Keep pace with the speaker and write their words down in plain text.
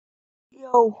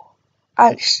Yo,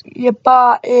 and it's your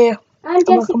bar here, and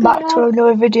welcome back to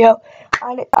another video.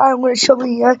 And I'm going to show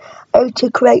you how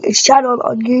to create a channel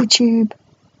on YouTube.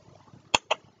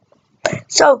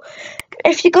 So,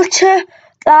 if you go to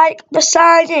like the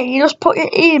side here, you just put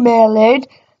your email in,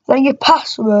 then your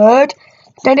password,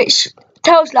 then it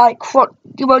tells like what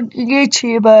you want your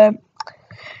YouTube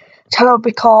channel to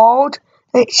be called.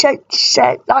 And it says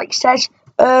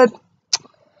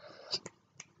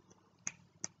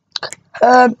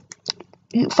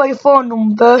for your phone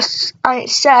numbers, and it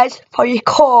says for your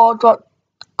code,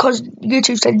 because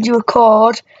YouTube sends you a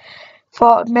code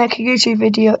for make a YouTube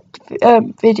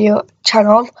video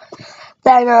channel.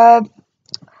 Then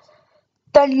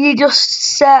you just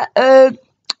set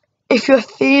if you're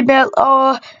female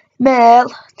or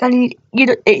male. Then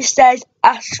it says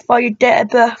ask for your date of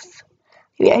birth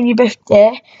and your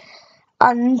birthday.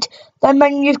 And then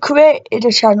when you've created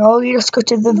a channel, you just go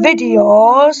to the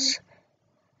videos.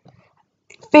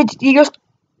 You just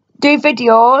do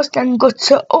videos, then go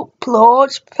to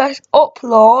uploads, press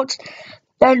uploads,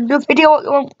 then the video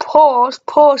you want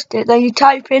post it, then you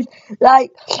type in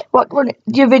like what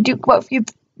your video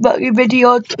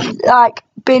like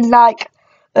been like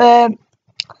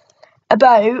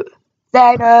about,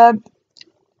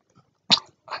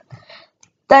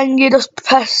 then you just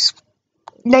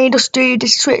do your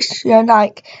description,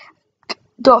 like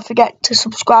don't forget to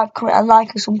subscribe, comment and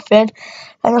like or something,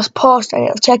 and just post it.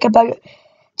 It'll take about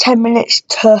 10 minutes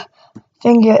to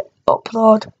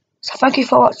upload. So thank you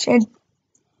for watching.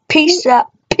 Peace out.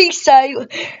 Peace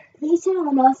out. Please turn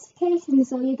on notifications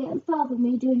so you get informed when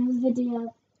we do another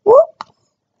video. Whoop.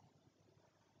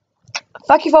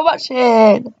 Thank you for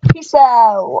watching. Peace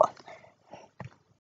out.